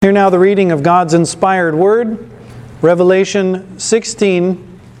Hear now the reading of God's inspired word, Revelation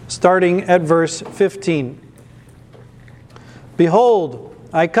 16, starting at verse 15. Behold,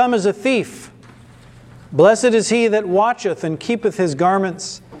 I come as a thief. Blessed is he that watcheth and keepeth his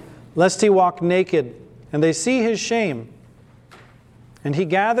garments, lest he walk naked, and they see his shame. And he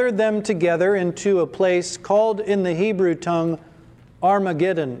gathered them together into a place called in the Hebrew tongue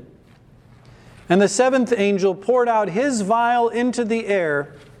Armageddon. And the seventh angel poured out his vial into the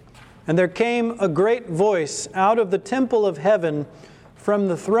air, and there came a great voice out of the temple of heaven from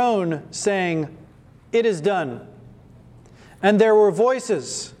the throne, saying, It is done. And there were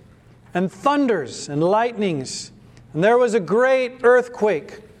voices, and thunders, and lightnings, and there was a great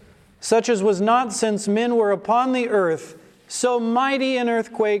earthquake, such as was not since men were upon the earth, so mighty an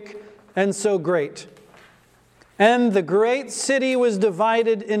earthquake, and so great. And the great city was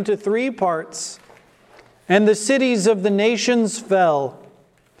divided into 3 parts, and the cities of the nations fell.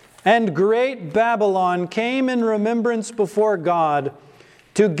 And great Babylon came in remembrance before God,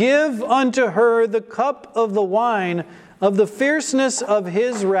 to give unto her the cup of the wine of the fierceness of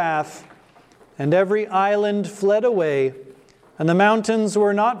his wrath. And every island fled away, and the mountains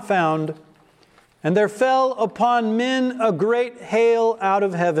were not found. And there fell upon men a great hail out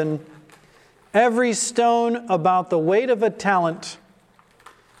of heaven, every stone about the weight of a talent.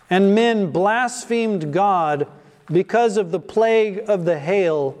 And men blasphemed God because of the plague of the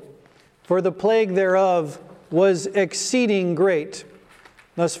hail, for the plague thereof was exceeding great.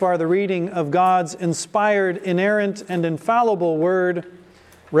 Thus far the reading of God's inspired, inerrant, and infallible Word,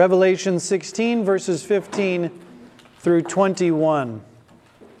 Revelation 16, verses 15 through 21.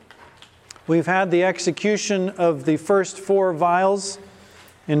 We've had the execution of the first 4 vials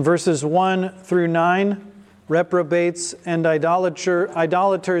in verses 1 through 9, reprobates and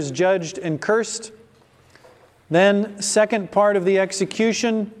idolaters judged and cursed. Then, second part of the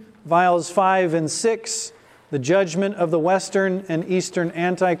execution, vials 5 and 6, the judgment of the Western and Eastern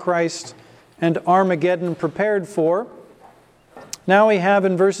Antichrist, and Armageddon prepared for. Now we have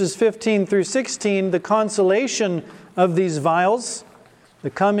in verses 15 through 16 the consolation of these vials, the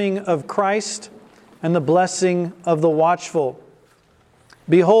coming of Christ, and the blessing of the watchful.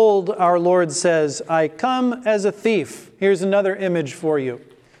 Behold, our Lord says, I come as a thief. Here's another image for you.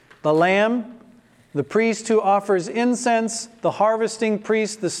 The Lamb, the priest who offers incense, the harvesting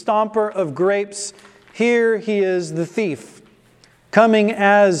priest, the stomper of grapes. Here he is, the thief, coming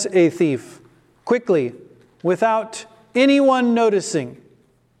as a thief, quickly, without anyone noticing.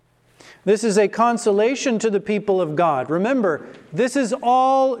 This is a consolation to the people of God. Remember, this is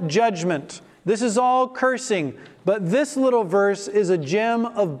all judgment. This is all cursing. But this little verse is a gem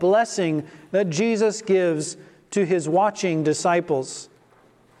of blessing that Jesus gives to his watching disciples.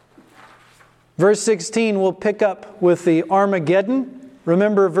 Verse 16 will pick up with the Armageddon.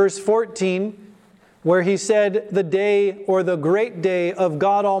 Remember verse 14, where he said the day or the great day of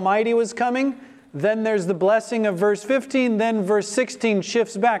God Almighty was coming. Then there's the blessing of verse 15. Then verse 16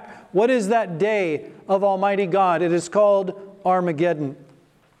 shifts back. What is that day of Almighty God? It is called Armageddon.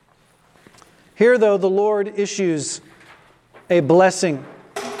 Here, though, the Lord issues a blessing.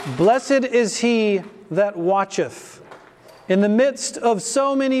 Blessed is he that watcheth. In the midst of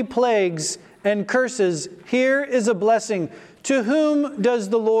so many plagues and curses, here is a blessing. To whom does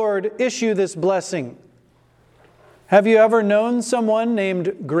the Lord issue this blessing? Have you ever known someone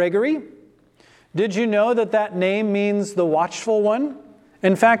named Gregory? Did you know that that name means the watchful one?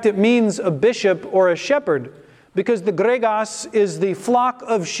 In fact, it means a bishop or a shepherd, because the Gregos is the flock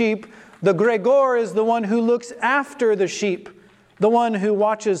of sheep. The Gregor is the one who looks after the sheep, the one who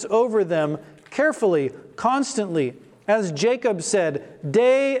watches over them carefully, constantly. As Jacob said,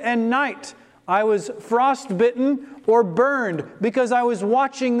 day and night I was frostbitten or burned because I was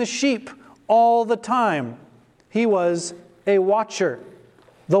watching the sheep all the time. He was a watcher.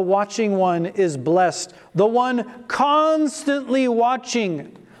 The watching one is blessed. The one constantly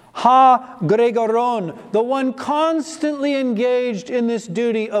watching, ha Gregoron, the one constantly engaged in this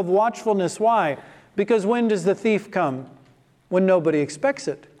duty of watchfulness. Why? Because when does the thief come? When nobody expects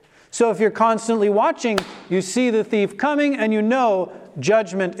it. So if you're constantly watching, you see the thief coming and you know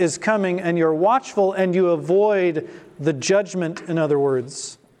judgment is coming, and you're watchful and you avoid the judgment, in other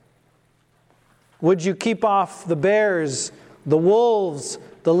words. Would you keep off the bears, the wolves,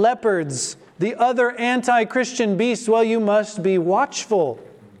 the leopards, the other anti-Christian beasts? Well, you must be watchful.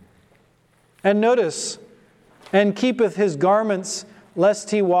 And notice, and keepeth his garments,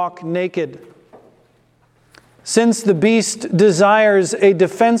 lest he walk naked. Since the beast desires a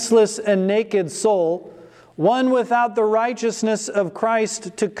defenseless and naked soul, one without the righteousness of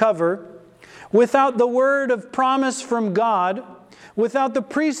Christ to cover, without the word of promise from God, without the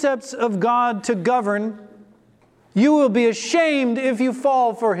precepts of God to govern, you will be ashamed if you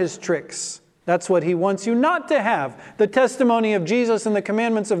fall for his tricks. That's what he wants you not to have. The testimony of Jesus and the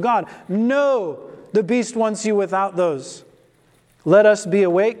commandments of God. No, the beast wants you without those. Let us be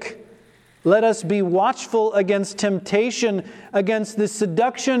awake. Let us be watchful against temptation, against the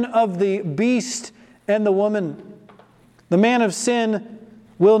seduction of the beast and the woman. The man of sin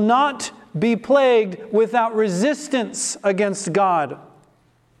will not be plagued without resistance against God.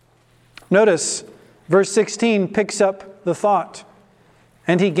 Notice, verse 16 picks up the thought.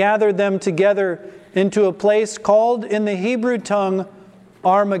 And he gathered them together into a place called in the Hebrew tongue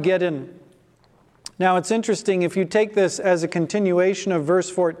Armageddon. Now it's interesting, if you take this as a continuation of verse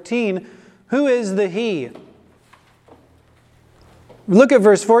 14, who is the he? Look at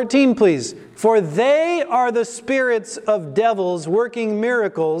verse 14, please. For they are the spirits of devils working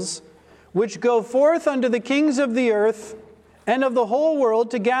miracles, which go forth unto the kings of the earth and of the whole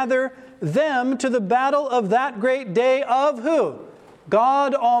world to gather them to the battle of that great day of who?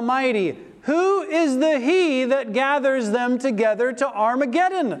 God Almighty. Who is the he that gathers them together to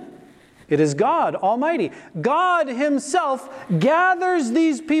Armageddon? It is God Almighty. God Himself gathers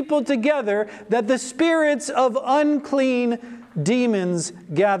these people together that the spirits of unclean demons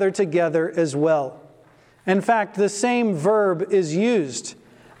gather together as well. In fact, the same verb is used.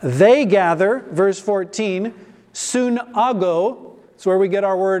 They gather, verse 14, sunago. It's where we get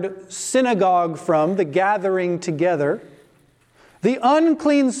our word synagogue from, the gathering together. The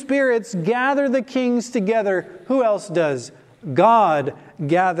unclean spirits gather the kings together. Who else does? God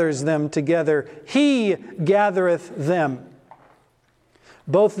gathers them together. He gathereth them.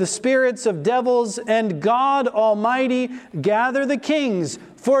 Both the spirits of devils and God Almighty gather the kings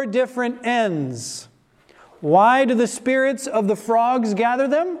for different ends. Why do the spirits of the frogs gather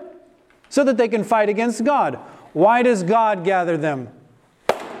them? So that they can fight against God. Why does God gather them?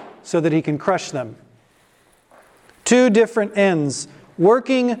 So that He can crush them. Two different ends,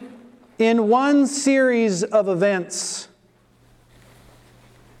 working in one series of events.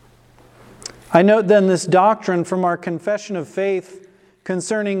 I note then this doctrine from our Confession of Faith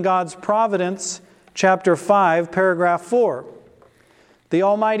concerning God's providence, chapter 5, paragraph 4. The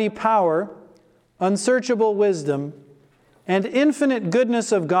almighty power, unsearchable wisdom, and infinite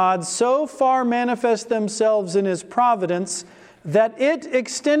goodness of God so far manifest themselves in His providence that it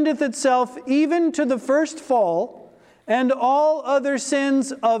extendeth itself even to the first fall and all other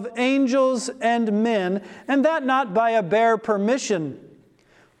sins of angels and men, and that not by a bare permission,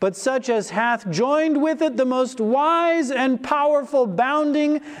 but such as hath joined with it the most wise and powerful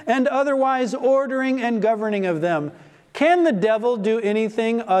bounding and otherwise ordering and governing of them. Can the devil do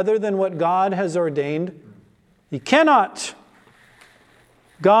anything other than what God has ordained? He cannot.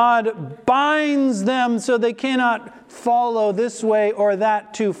 God binds them so they cannot follow this way or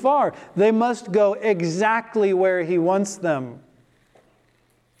that too far. They must go exactly where He wants them.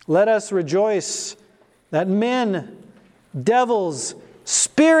 Let us rejoice that men, devils,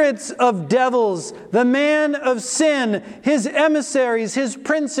 spirits of devils, the man of sin, his emissaries, his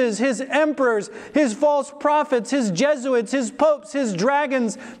princes, his emperors, his false prophets, his Jesuits, his popes, his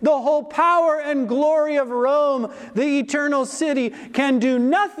dragons, the whole power and glory of Rome, the eternal city, can do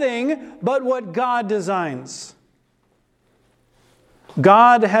nothing but what God designs.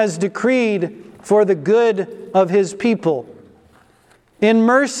 God has decreed for the good of His people, in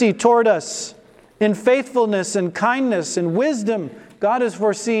mercy toward us, in faithfulness and kindness and wisdom. God has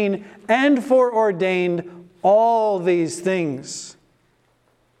foreseen and foreordained all these things.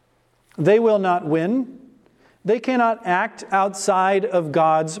 They will not win. They cannot act outside of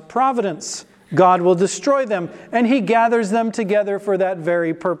God's providence. God will destroy them, and He gathers them together for that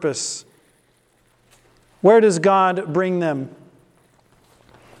very purpose. Where does God bring them?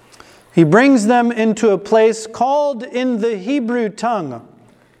 He brings them into a place called in the Hebrew tongue.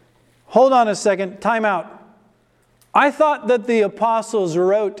 Hold on a second, time out. I thought that the apostles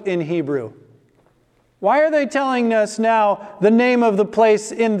wrote in Hebrew. Why are they telling us now the name of the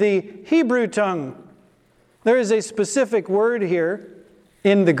place in the Hebrew tongue? There is a specific word here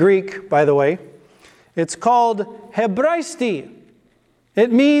in the Greek, by the way. It's called Hebraisti.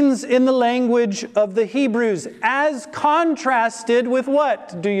 It means in the language of the Hebrews, as contrasted with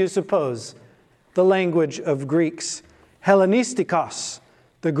what, do you suppose? The language of Greeks. Hellenistikos,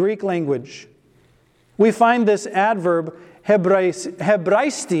 the Greek language. We find this adverb,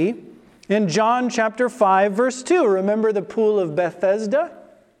 Hebraisti, in John chapter 5, verse 2. Remember the pool of Bethesda?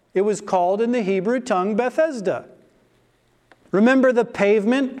 It was called in the Hebrew tongue Bethesda. Remember the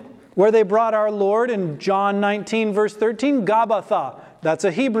pavement where they brought our Lord in John 19, verse 13? Gabbatha. That's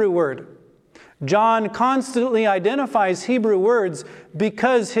a Hebrew word. John constantly identifies Hebrew words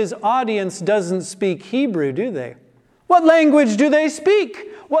because his audience doesn't speak Hebrew, do they? What language do they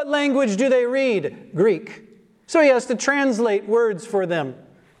speak? What language do they read? Greek. So he has to translate words for them.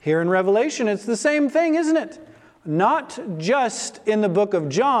 Here in Revelation, it's the same thing, isn't it? Not just in the book of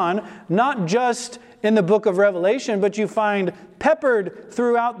John, not just in the book of Revelation, but you find peppered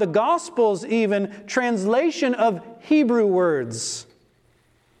throughout the Gospels even translation of Hebrew words.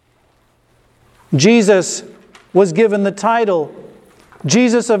 Jesus was given the title,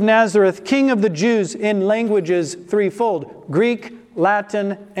 Jesus of Nazareth, King of the Jews, in languages threefold: Greek,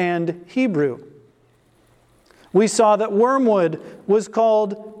 Latin, and Hebrew. We saw that wormwood was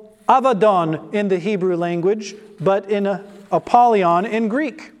called Abaddon in the Hebrew language, but in Apollyon in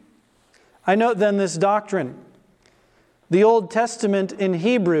Greek. I note then this doctrine. The Old Testament in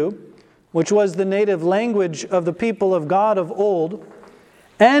Hebrew, which was the native language of the people of God of old,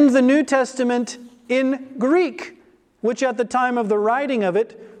 and the New Testament in Greek, which at the time of the writing of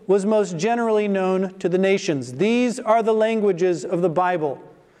it was most generally known to the nations. These are the languages of the Bible.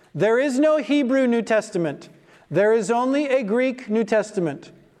 There is no Hebrew New Testament. There is only a Greek New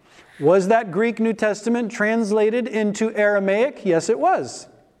Testament. Was that Greek New Testament translated into Aramaic? Yes, it was.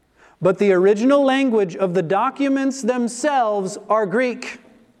 But the original language of the documents themselves are Greek.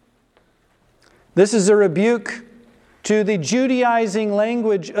 This is a rebuke to the Judaizing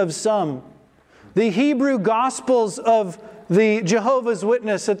language of some. The Hebrew Gospels of the Jehovah's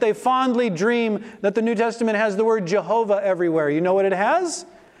Witness, that they fondly dream that the New Testament has the word Jehovah everywhere. You know what it has?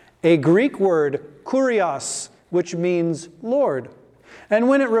 A Greek word, kurios, which means Lord. And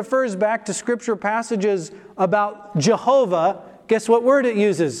when it refers back to scripture passages about Jehovah, guess what word it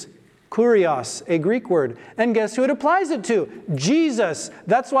uses? Kurios, a Greek word. And guess who it applies it to? Jesus.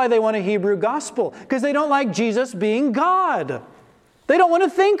 That's why they want a Hebrew gospel, because they don't like Jesus being God. They don't want to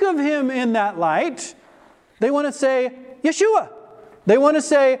think of Him in that light. They want to say Yeshua. They want to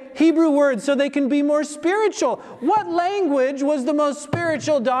say Hebrew words so they can be more spiritual. What language was the most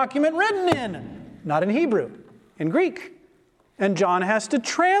spiritual document written in? Not in Hebrew, in Greek. And John has to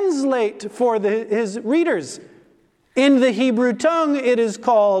translate for his readers. In the Hebrew tongue, it is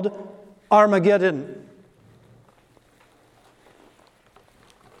called Armageddon.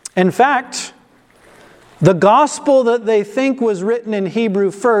 In fact, the gospel that they think was written in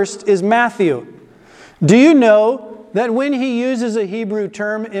Hebrew first is Matthew. Do you know that when he uses a Hebrew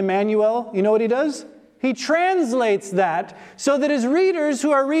term, Emmanuel, you know what he does? He translates that so that his readers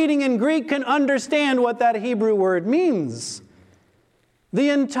who are reading in Greek can understand what that Hebrew word means. The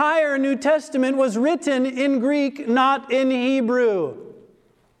entire New Testament was written in Greek, not in Hebrew.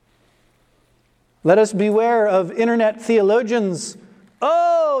 Let us beware of internet theologians.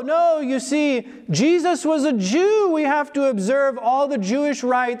 Oh, no, you see, Jesus was a Jew. We have to observe all the Jewish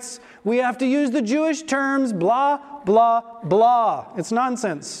rites. We have to use the Jewish terms, blah, blah, blah. It's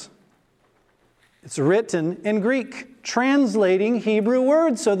nonsense. It's written in Greek, translating Hebrew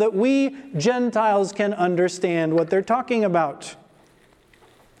words so that we Gentiles can understand what they're talking about.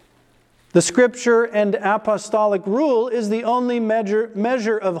 The Scripture and apostolic rule is the only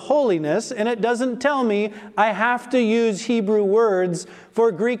measure of holiness, and it doesn't tell me I have to use Hebrew words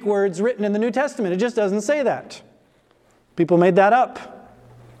for Greek words written in the New Testament. It just doesn't say that. People made that up.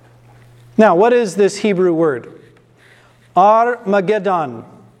 Now, what is this Hebrew word? Armageddon,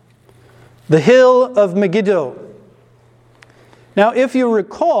 the hill of Megiddo. Now, if you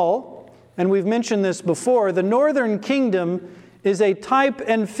recall, and we've mentioned this before, the northern kingdom is a type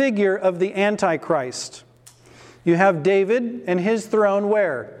and figure of the Antichrist. You have David and his throne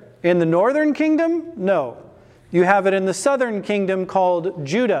where? In the northern kingdom? No. You have it in the southern kingdom called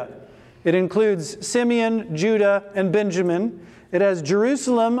Judah. It includes Simeon, Judah, and Benjamin. It has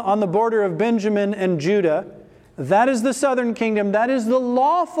Jerusalem on the border of Benjamin and Judah. That is the southern kingdom. That is the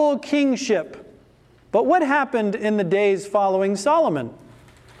lawful kingship. But what happened in the days following Solomon?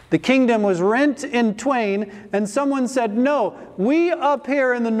 The kingdom was rent in twain, and someone said, no, we up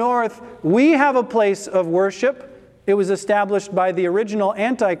here in the north, we have a place of worship. It was established by the original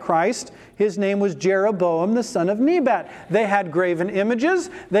Antichrist. His name was Jeroboam, the son of Nebat. They had graven images.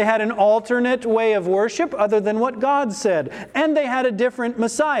 They had an alternate way of worship other than what God said. And they had a different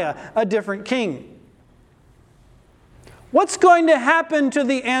Messiah, a different king. What's going to happen to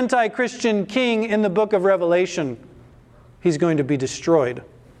the anti-Christian king in the book of Revelation? He's going to be destroyed.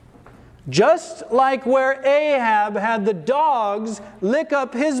 Just like where Ahab had the dogs lick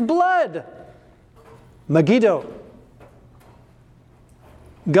up his blood. Megiddo.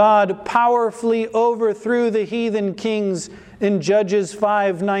 God powerfully overthrew the heathen kings in Judges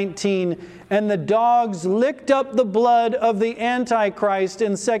 5:19, and the dogs licked up the blood of the Antichrist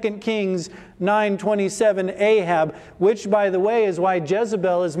in 2 Kings 9:27, Ahab, which, by the way, is why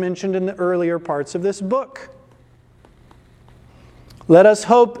Jezebel is mentioned in the earlier parts of this book. Let us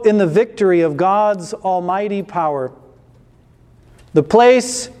hope in the victory of God's almighty power. The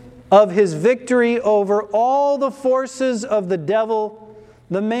place of His victory over all the forces of the devil,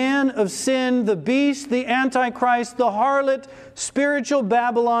 the man of sin, the beast, the Antichrist, the harlot, spiritual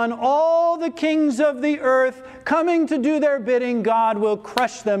Babylon, all the kings of the earth coming to do their bidding, God will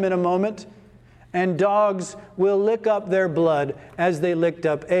crush them in a moment, and dogs will lick up their blood as they licked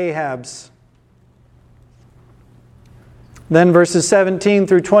up Ahab's. Then verses 17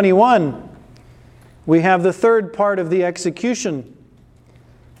 through 21, we have the third part of the execution.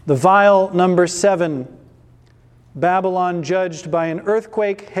 The vial number 7. Babylon judged by an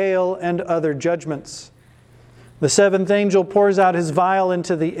earthquake, hail, and other judgments. The seventh angel pours out his vial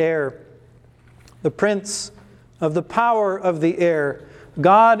into the air. The prince of the power of the air.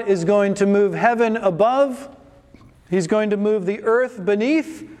 God is going to move heaven above. He's going to move the earth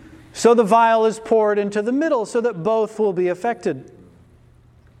beneath. So the vial is poured into the middle so that both will be affected.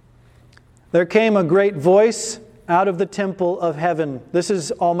 There came a great voice out of the temple of heaven. This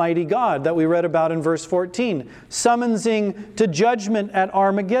is Almighty God that we read about in verse 14, summoning to judgment at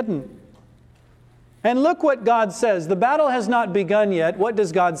Armageddon. And look what God says. The battle has not begun yet. What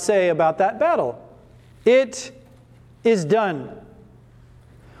does God say about that battle? It is done.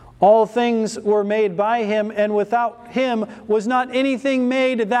 All things were made by Him, and without Him was not anything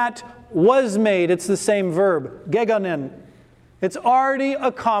made that was made. It's the same verb, gegonen. It's already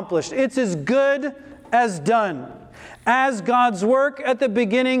accomplished. It's as good as done. As God's work at the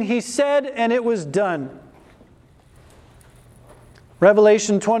beginning, He said, and it was done.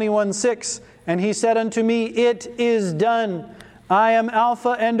 Revelation 21:6, and He said unto me, it is done. I am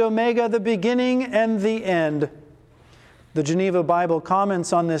Alpha and Omega, the beginning and the end. The Geneva Bible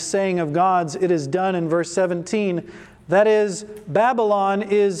comments on this saying of God's, it is done, in verse 17. That is, Babylon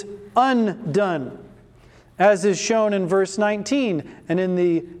is undone, as is shown in verse 19 and in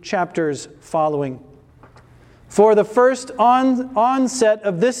the chapters following. For the first onset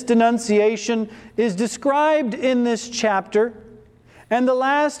of this denunciation is described in this chapter, and the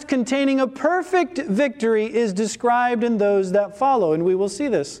last, containing a perfect victory, is described in those that follow, and we will see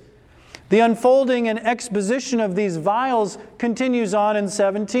this. The unfolding and exposition of these vials continues on in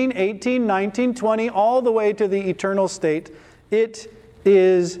 17, 18, 19, 20, all the way to the eternal state. It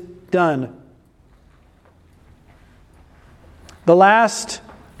is done. The last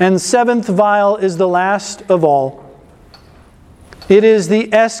and seventh vial is the last of all. It is the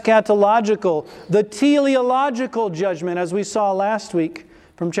eschatological, the teleological judgment, as we saw last week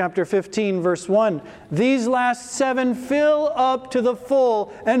from chapter 15, verse 1. These last 7 fill up to the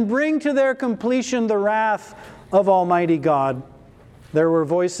full and bring to their completion the wrath of Almighty God. There were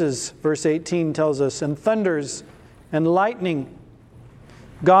voices, verse 18 tells us, and thunders and lightning.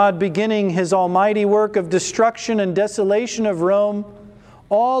 God beginning His almighty work of destruction and desolation of Rome,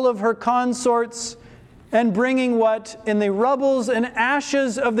 all of her consorts, and bringing what? In the rubbles and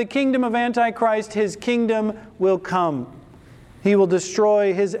ashes of the kingdom of Antichrist, His kingdom will come. He will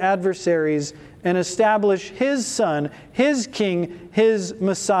destroy His adversaries and establish His Son, His King, His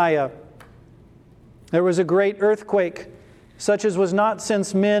Messiah. There was a great earthquake, such as was not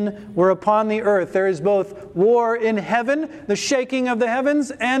since men were upon the earth. There is both war in heaven, the shaking of the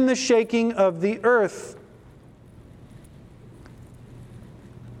heavens, and the shaking of the earth.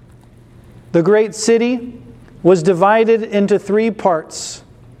 The great city was divided into 3 parts.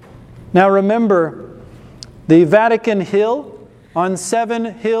 Now remember, the Vatican Hill on 7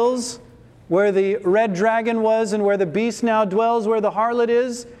 hills, where the red dragon was and where the beast now dwells, where the harlot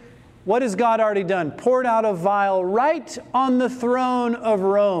is, what has God already done? Poured out a vial right on the throne of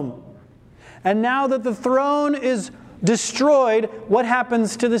Rome. And now that the throne is destroyed, what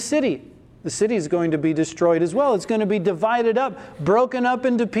happens to the city? The city is going to be destroyed as well. It's going to be divided up, broken up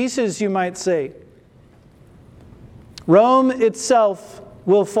into pieces, you might say. Rome itself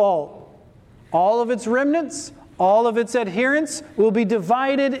will fall. All of its remnants, all of its adherents will be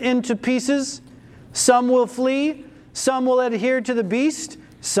divided into pieces. Some will flee, some will adhere to the beast,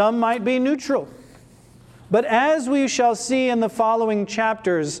 some might be neutral. But as we shall see in the following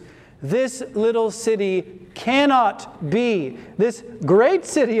chapters, this little city cannot be, this great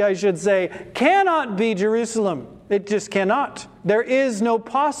city, I should say, cannot be Jerusalem. It just cannot. There is no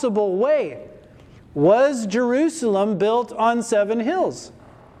possible way. Was Jerusalem built on 7 hills?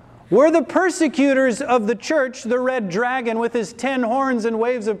 Were the persecutors of the church, the red dragon with his 10 horns and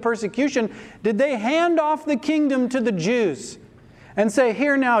waves of persecution, did they hand off the kingdom to the Jews and say,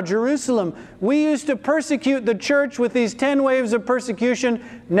 here now, Jerusalem, we used to persecute the church with these 10 waves of persecution.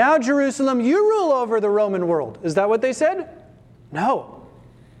 Now, Jerusalem, you rule over the Roman world. Is that what they said? No.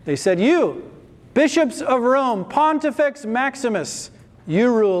 They said, you, bishops of Rome, Pontifex Maximus,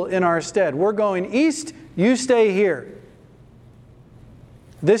 you rule in our stead. We're going east, you stay here.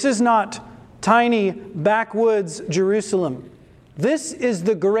 This is not tiny backwoods Jerusalem. This is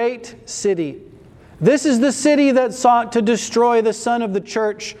the great city. This is the city that sought to destroy the son of the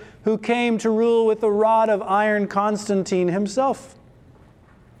church, who came to rule with a rod of iron, Constantine himself.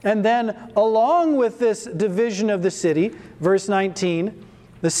 And then, along with this division of the city, verse 19,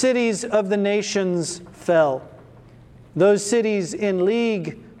 the cities of the nations fell. Those cities in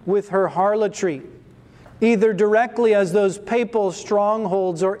league with her harlotry, either directly as those papal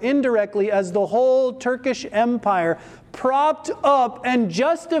strongholds or indirectly as the whole Turkish Empire, propped up and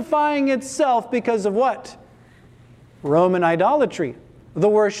justifying itself because of what? Roman idolatry, the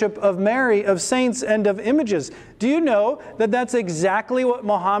worship of Mary, of saints, and of images. Do you know that that's exactly what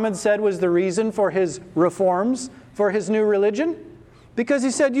Muhammad said was the reason for his reforms, for his new religion? Because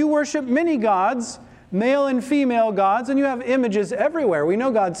he said, you worship many gods, male and female gods, and you have images everywhere. We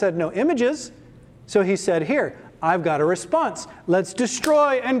know God said no images. So he said, here, I've got a response. Let's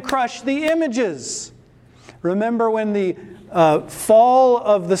destroy and crush the images. Remember when the fall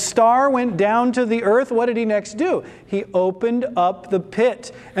of the star went down to the earth, what did he next do? He opened up the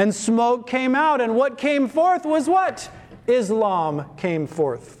pit and smoke came out. And what came forth was what? Islam came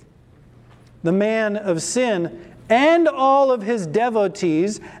forth. The man of sin and all of his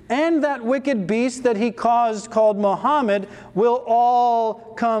devotees and that wicked beast that he caused called Muhammad will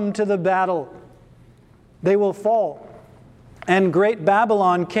all come to the battle. They will fall. And great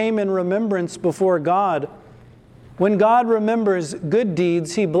Babylon came in remembrance before God. When God remembers good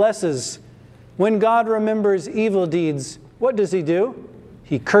deeds, He blesses. When God remembers evil deeds, what does He do?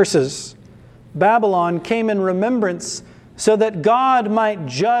 He curses. Babylon came in remembrance so that God might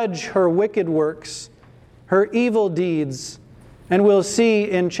judge her wicked works, her evil deeds. And we'll see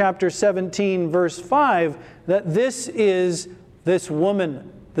in chapter 17, verse 5, that this is this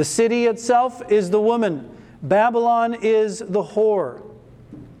woman. The city itself is the woman. Babylon is the whore.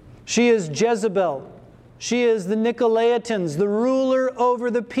 She is Jezebel. She is the Nicolaitans, the ruler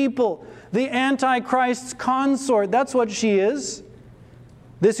over the people, the Antichrist's consort. That's what she is.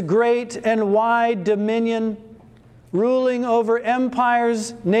 This great and wide dominion, ruling over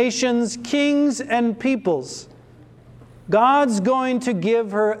empires, nations, kings, and peoples. God's going to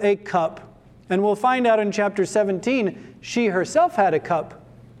give her a cup. And we'll find out in chapter 17, she herself had a cup.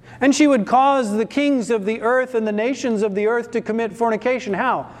 And she would cause the kings of the earth and the nations of the earth to commit fornication.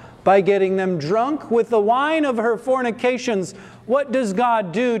 How? By getting them drunk with the wine of her fornications. What does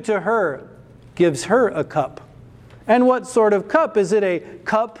God do to her? Gives her a cup. And what sort of cup? Is it a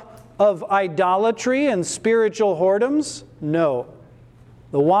cup of idolatry and spiritual whoredoms? No.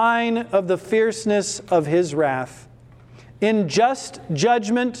 The wine of the fierceness of His wrath. In just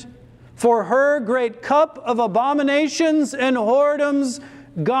judgment, for her great cup of abominations and whoredoms,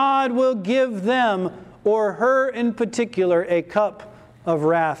 God will give them, or her in particular, a cup of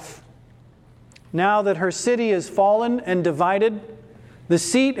wrath. Now that her city is fallen and divided, the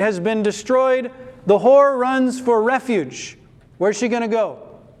seat has been destroyed, the whore runs for refuge. Where's she going to go?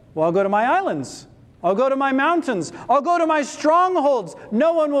 Well, I'll go to my islands. I'll go to my mountains. I'll go to my strongholds.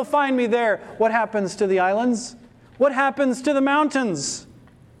 No one will find me there. What happens to the islands? What happens to the mountains?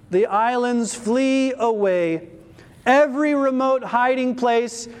 The islands flee away. Every remote hiding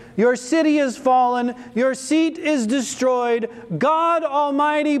place, your city is fallen, your seat is destroyed. God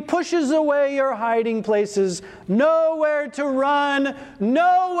Almighty pushes away your hiding places. Nowhere to run,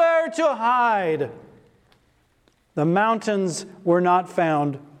 nowhere to hide. The mountains were not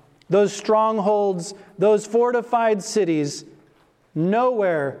found. Those strongholds, those fortified cities,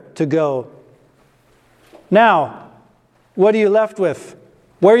 nowhere to go. Now, what are you left with?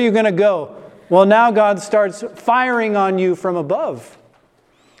 Where are you going to go? Well, now God starts firing on you from above.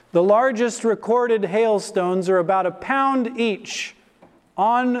 The largest recorded hailstones are about 1 pound each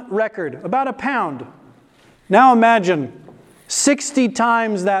on record, about 1 pound. Now imagine 60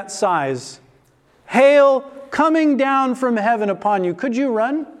 times that size. Hail coming down from heaven upon you. Could you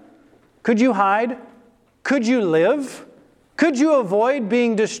run? Could you hide? Could you live? Could you avoid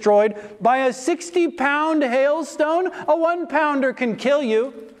being destroyed by a 60-pound hailstone? A 1-pounder can kill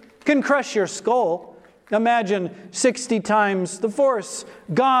you, can crush your skull. Imagine 60 times the force.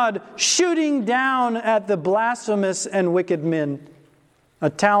 God shooting down at the blasphemous and wicked men. A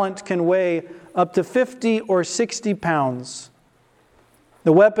talent can weigh up to 50 or 60 pounds.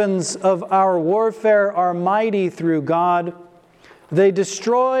 The weapons of our warfare are mighty through God. They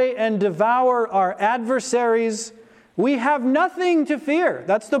destroy and devour our adversaries. We have nothing to fear.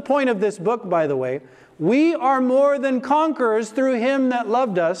 That's the point of this book, by the way. We are more than conquerors through Him that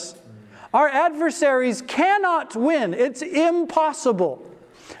loved us. Our adversaries cannot win. It's impossible.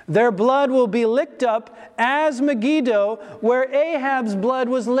 Their blood will be licked up as Megiddo, where Ahab's blood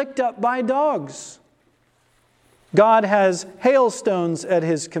was licked up by dogs. God has hailstones at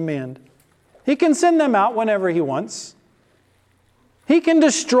His command. He can send them out whenever He wants. He can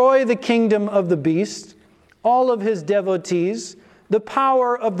destroy the kingdom of the beast, all of his devotees, the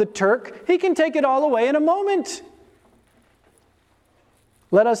power of the Turk. He can take it all away in a moment.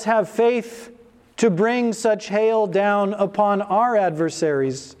 Let us have faith to bring such hail down upon our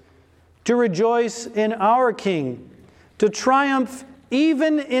adversaries, to rejoice in our King, to triumph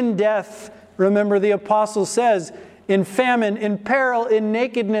even in death. Remember, the apostle says, in famine, in peril, in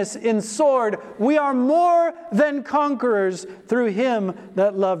nakedness, in sword, we are more than conquerors through Him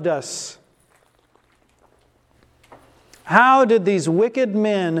that loved us. How did these wicked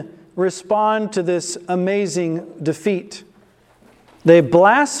men respond to this amazing defeat? They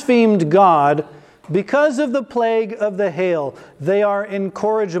blasphemed God because of the plague of the hail. They are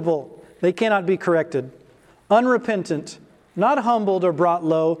incorrigible. They cannot be corrected. Unrepentant, not humbled or brought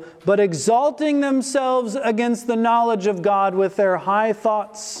low, but exalting themselves against the knowledge of God with their high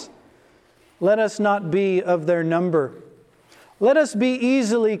thoughts. Let us not be of their number. Let us be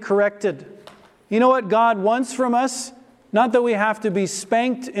easily corrected. You know what God wants from us? Not that we have to be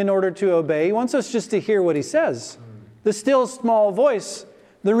spanked in order to obey. He wants us just to hear what He says. The still small voice,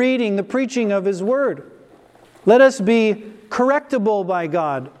 the reading, the preaching of His Word. Let us be correctable by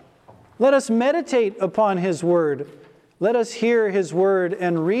God. Let us meditate upon His Word. Let us hear His Word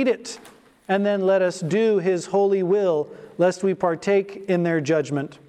and read it, and then let us do His holy will, lest we partake in their judgment.